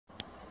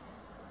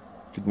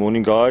Good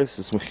morning guys,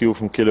 it's Mechiel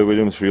from Keller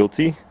Williams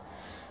Realty.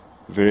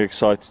 Very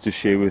excited to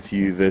share with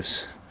you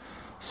this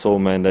sole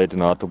mandate in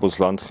Hartenbos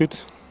Landgoed.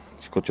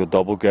 You've got your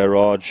double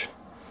garage,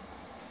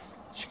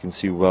 as you can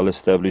see, well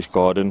established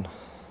garden,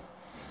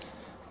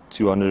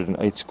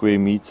 208 square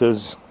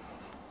meters.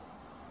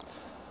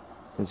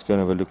 Let's go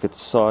and have a look at the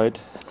side.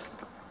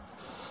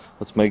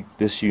 What makes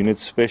this unit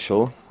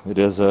special, it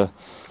has a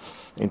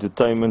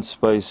entertainment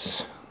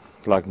space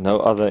like no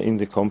other in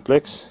the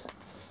complex.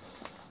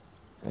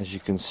 As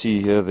you can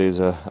see here, there's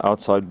a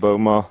outside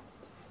boma,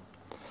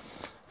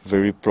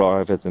 very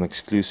private and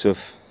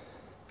exclusive.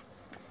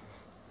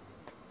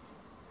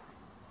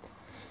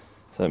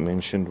 As I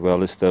mentioned,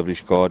 well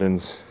established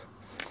gardens.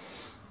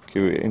 Okay,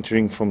 we're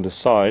entering from the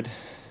side,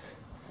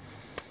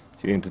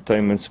 your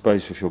entertainment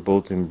space with your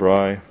built-in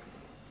braai.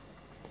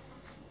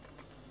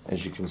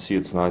 As you can see,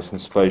 it's nice and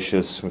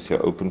spacious with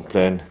your open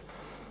plan.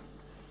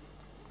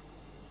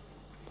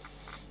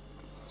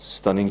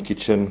 Stunning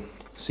kitchen,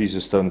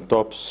 Caesar stone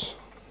tops.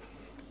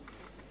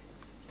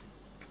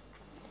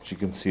 As you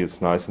can see,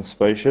 it's nice and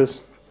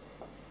spacious.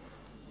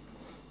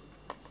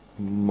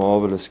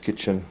 Marvelous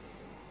kitchen.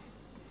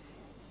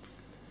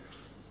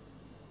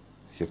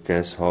 Your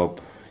gas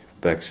hob,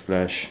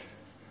 backsplash.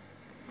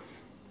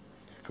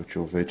 You've got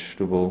your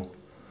vegetable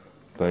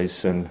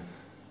basin.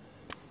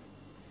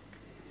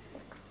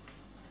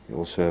 You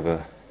also have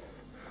a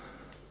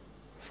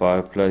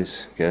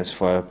fireplace, gas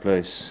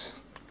fireplace.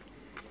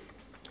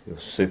 Your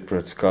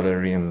separate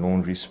scullery and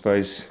laundry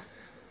space.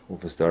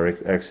 Offers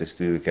direct access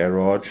to the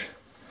garage.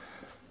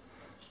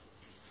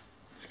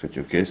 You've got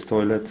your guest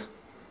toilet.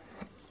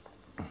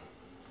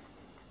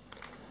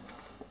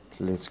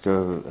 Let's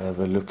go have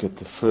a look at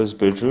the first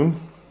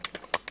bedroom.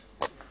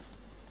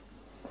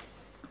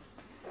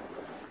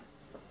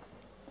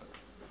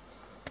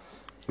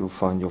 You'll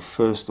find your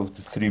first of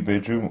the 3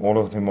 bedroom. All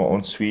of them are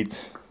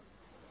ensuite.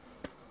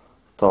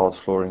 Tiled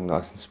flooring,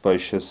 nice and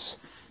spacious.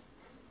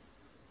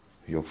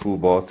 Your full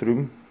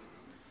bathroom.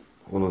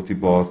 All of the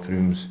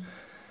bathrooms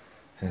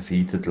have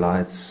heated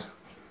lights.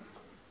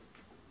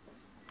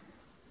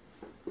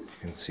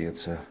 You can see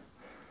it's a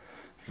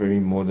very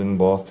modern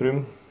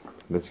bathroom.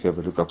 Let's go have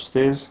a look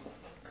upstairs.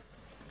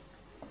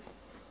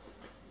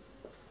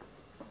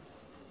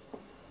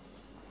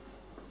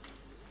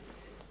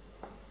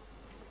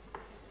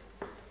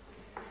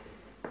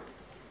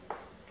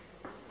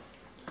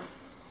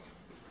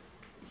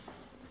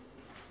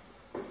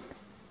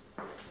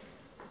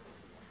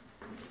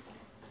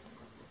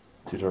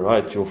 To the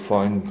right you'll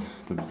find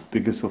the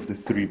biggest of the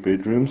 3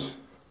 bedrooms.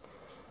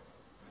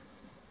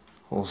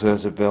 Also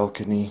has a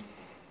balcony,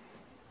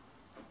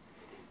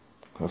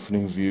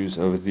 offering views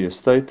over the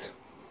estate.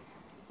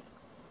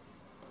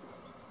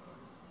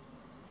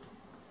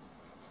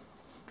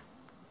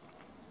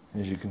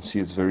 As you can see,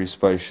 it's very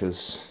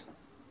spacious.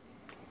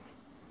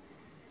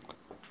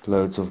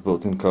 Loads of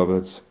built-in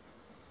cupboards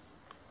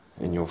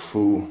and your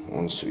full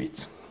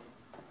ensuite.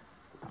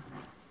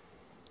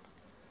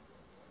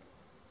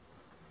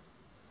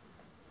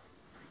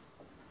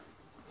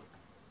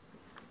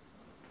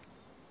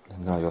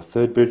 And now your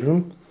 3rd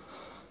bedroom.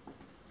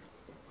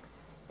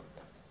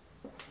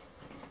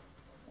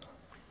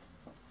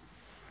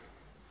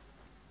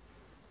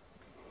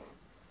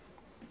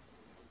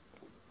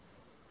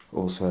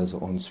 Also has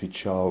an ensuite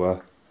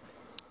shower,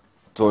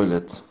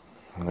 toilet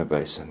and a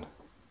basin.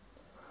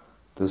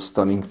 This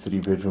stunning 3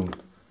 bedroom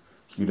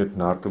unit in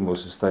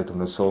Hartenbos estate on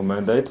the sole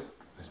mandate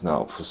is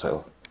now up for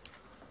sale.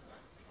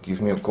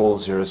 Give me a call,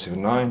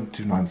 079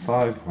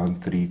 295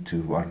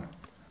 1321.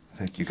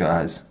 Thank you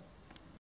guys.